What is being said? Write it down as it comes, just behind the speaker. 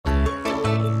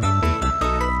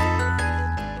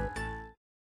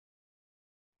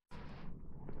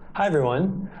Hi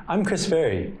everyone, I'm Chris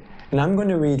Ferrie, and I'm going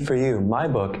to read for you my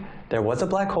book, There Was a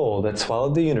Black Hole That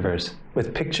Swallowed the Universe,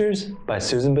 with pictures by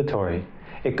Susan Batory.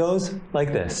 It goes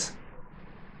like this.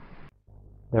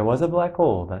 There was a black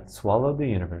hole that swallowed the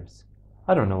universe.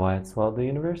 I don't know why it swallowed the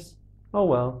universe. Oh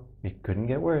well, it couldn't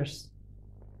get worse.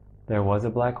 There was a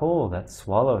black hole that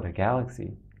swallowed a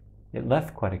galaxy. It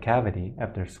left quite a cavity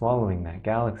after swallowing that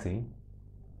galaxy.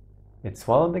 It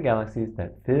swallowed the galaxies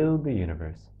that filled the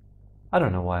universe. I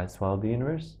don't know why it swallowed the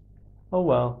universe. Oh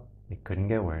well, it couldn't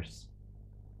get worse.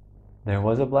 There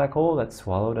was a black hole that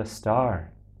swallowed a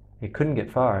star. It couldn't get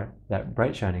far, that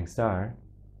bright shining star.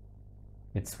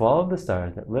 It swallowed the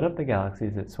stars that lit up the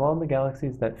galaxies. It swallowed the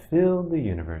galaxies that filled the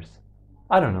universe.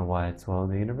 I don't know why it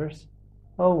swallowed the universe.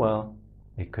 Oh well,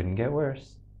 it couldn't get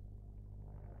worse.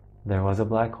 There was a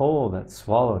black hole that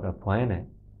swallowed a planet.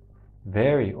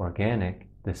 Very organic,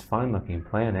 this fine-looking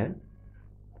planet.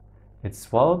 It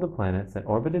swallowed the planets that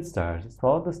orbited stars. It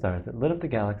swallowed the stars that lit up the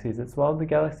galaxies. It swallowed the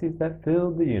galaxies that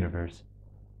filled the universe.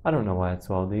 I don't know why it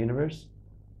swallowed the universe.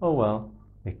 Oh well,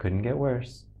 it couldn't get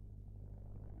worse.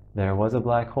 There was a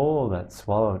black hole that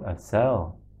swallowed a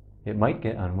cell. It might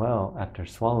get unwell after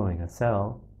swallowing a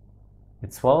cell.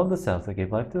 It swallowed the cells that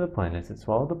gave life to the planets. It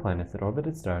swallowed the planets that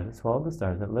orbited stars. It swallowed the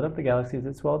stars that lit up the galaxies.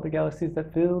 It swallowed the galaxies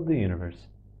that filled the universe.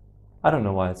 I don't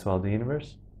know why it swallowed the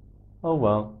universe. Oh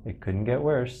well, it couldn't get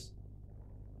worse.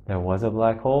 There was a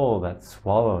black hole that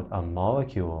swallowed a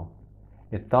molecule.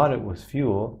 It thought it was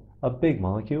fuel, a big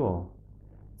molecule.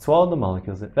 It swallowed the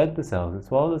molecules that fed the cells. It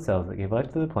swallowed the cells that gave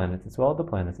life to the planets. It swallowed the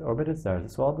planets that orbited stars.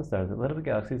 It swallowed the stars that lit up the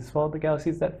galaxies. It swallowed the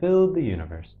galaxies that filled the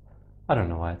universe. I don't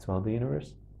know why it swallowed the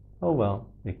universe. Oh well,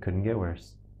 it couldn't get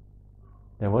worse.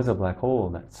 There was a black hole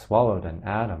that swallowed an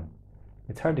atom.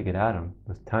 It's hard to get atom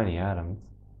with tiny atoms.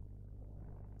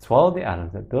 It swallowed the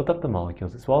atoms that built up the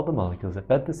molecules. It swallowed the molecules that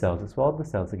fed the cells. It swallowed the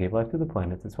cells that gave life to the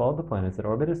planets. It swallowed the planets that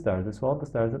orbited stars. It swallowed the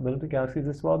stars that lit up the galaxies.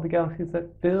 It swallowed the galaxies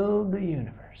that filled the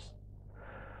universe.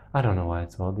 I don't know why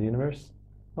it swallowed the universe.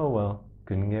 Oh well,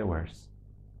 couldn't get worse.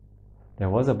 There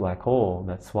was a black hole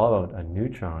that swallowed a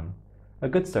neutron. A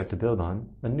good start to build on,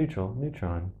 a neutral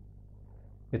neutron.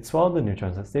 It swallowed the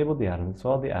neutrons that stabilized the atoms. It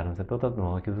swallowed the atoms that built up the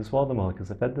molecules. It swallowed the molecules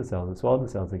that fed the cells. It swallowed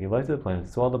the cells that gave life to the planets.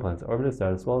 It swallowed the planets that orbited the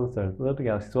stars. It swallowed the stars that lit up the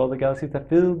galaxies. It swallowed the galaxies that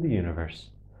filled the universe.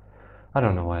 I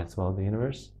don't know why it swallowed the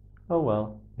universe. Oh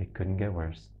well, it couldn't get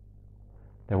worse.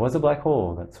 There was a black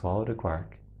hole that swallowed a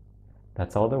quark.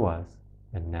 That's all there was,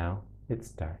 and now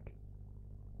it's dark.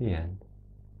 The end.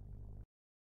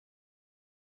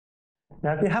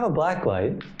 Now if you have a black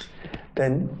light,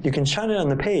 then you can shine it on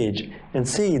the page and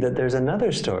see that there's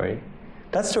another story.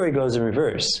 That story goes in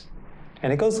reverse,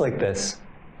 and it goes like this.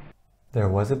 There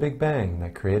was a big bang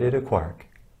that created a quark.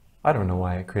 I don't know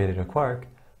why it created a quark,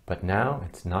 but now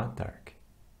it's not dark.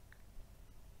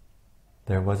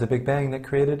 There was a big bang that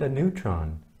created a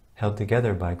neutron, held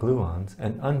together by gluons,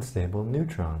 an unstable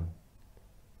neutron.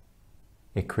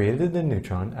 It created the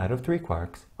neutron out of 3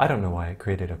 quarks. I don't know why it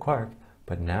created a quark,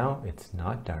 but now it's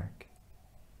not dark.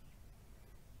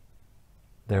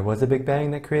 There was a big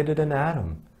bang that created an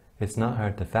atom. It's not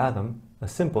hard to fathom, a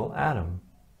simple atom.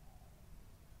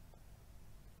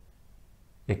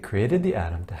 It created the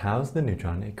atom to house the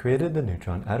neutron. It created the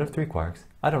neutron out of 3 quarks.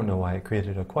 I don't know why it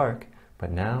created a quark, but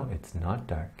now it's not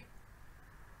dark.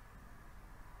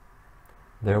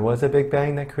 There was a big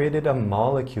bang that created a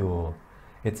molecule.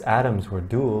 Its atoms were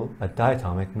dual, a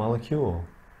diatomic molecule.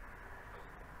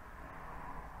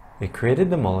 It created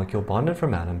the molecule bonded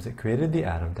from atoms. It created the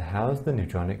atom to house the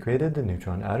neutron. It created the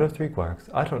neutron out of 3 quarks.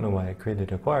 I don't know why it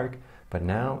created a quark, but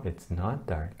now it's not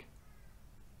dark.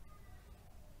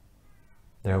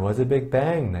 There was a big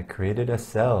bang that created a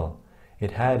cell.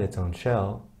 It had its own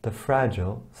shell, the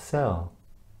fragile cell.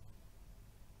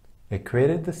 It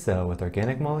created the cell with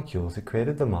organic molecules. It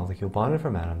created the molecule bonded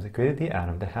from atoms. It created the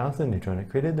atom to house the neutron. It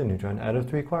created the neutron out of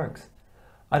 3 quarks.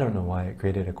 I don't know why it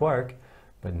created a quark,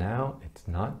 but now it's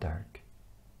not dark.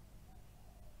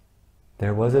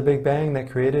 There was a big bang that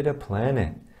created a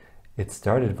planet. It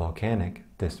started volcanic,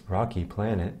 this rocky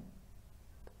planet.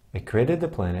 It created the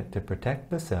planet to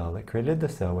protect the cell. It created the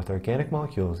cell with organic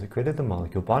molecules. It created the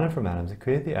molecule bonded from atoms. It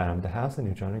created the atom to house the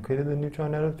neutron. It created the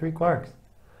neutron out of 3 quarks.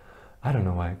 I don't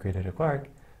know why it created a quark,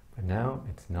 but now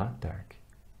it's not dark.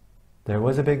 There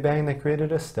was a big bang that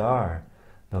created a star.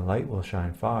 The light will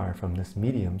shine far from this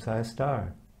medium-sized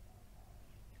star.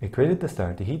 It created the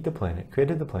star to heat the planet. It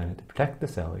created the planet to protect the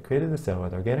cell. It created the cell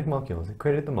with organic molecules. It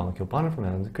created the molecule bonded from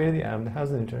atoms. It created the atom to house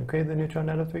the neutron. It created the neutron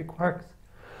out of 3 quarks.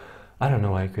 I don't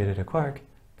know why it created a quark,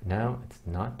 but now it's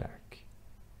not dark.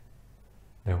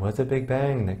 There was a big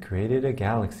bang that created a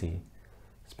galaxy,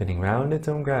 spinning round its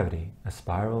own gravity, a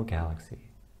spiral galaxy.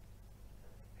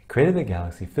 created the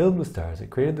galaxy filled with stars. It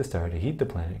created the star to heat the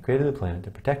planet. It created the planet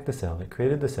to protect the cell. It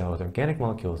created the cell with organic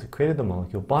molecules. It created the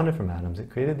molecule bonded from atoms. It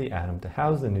created the atom to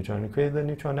house the neutron. It created the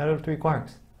neutron out of 3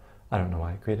 quarks. I don't know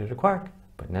why it created a quark,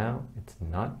 but now it's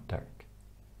not dark.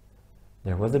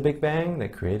 There was a Big Bang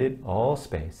that created all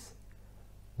space.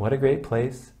 What a great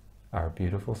place, our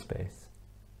beautiful space.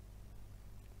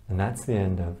 And that's the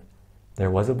end of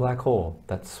There Was a Black Hole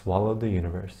That Swallowed the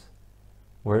Universe.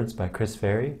 Words by Chris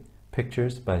Ferrie,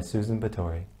 pictures by Susan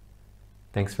Batory.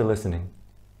 Thanks for listening.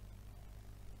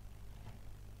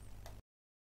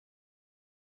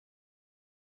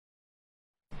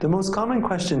 The most common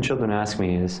question children ask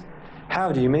me is,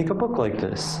 how do you make a book like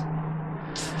this?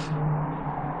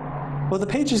 Well, the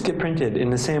pages get printed in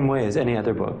the same way as any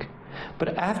other book.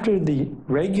 But after the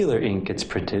regular ink gets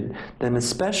printed, then a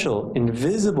special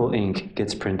invisible ink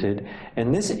gets printed,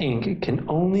 and this ink can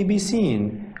only be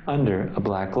seen under a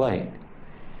black light.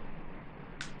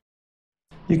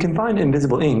 You can find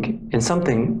invisible ink in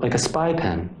something like a spy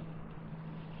pen.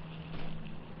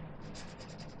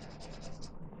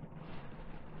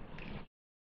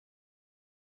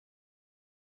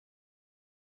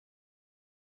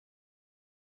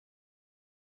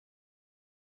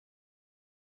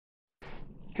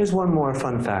 Here's one more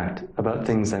fun fact about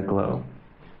things that glow.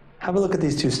 Have a look at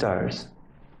these 2 stars.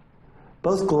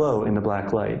 Both glow in the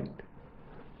black light.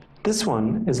 This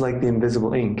one is like the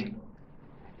invisible ink.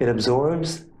 It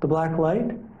absorbs the black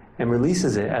light and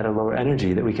releases it at a lower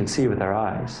energy that we can see with our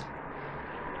eyes.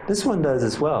 This one does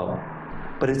as well,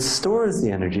 but it stores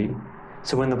the energy,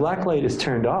 so when the black light is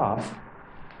turned off,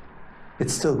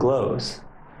 it still glows.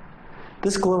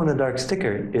 This glow-in-the-dark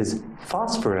sticker is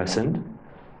phosphorescent,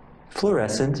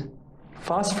 fluorescent,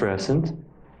 phosphorescent,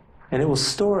 and it will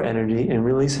store energy and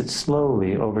release it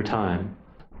slowly over time.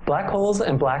 Black holes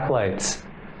and black lights.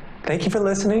 Thank you for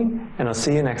listening, and I'll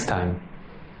see you next time.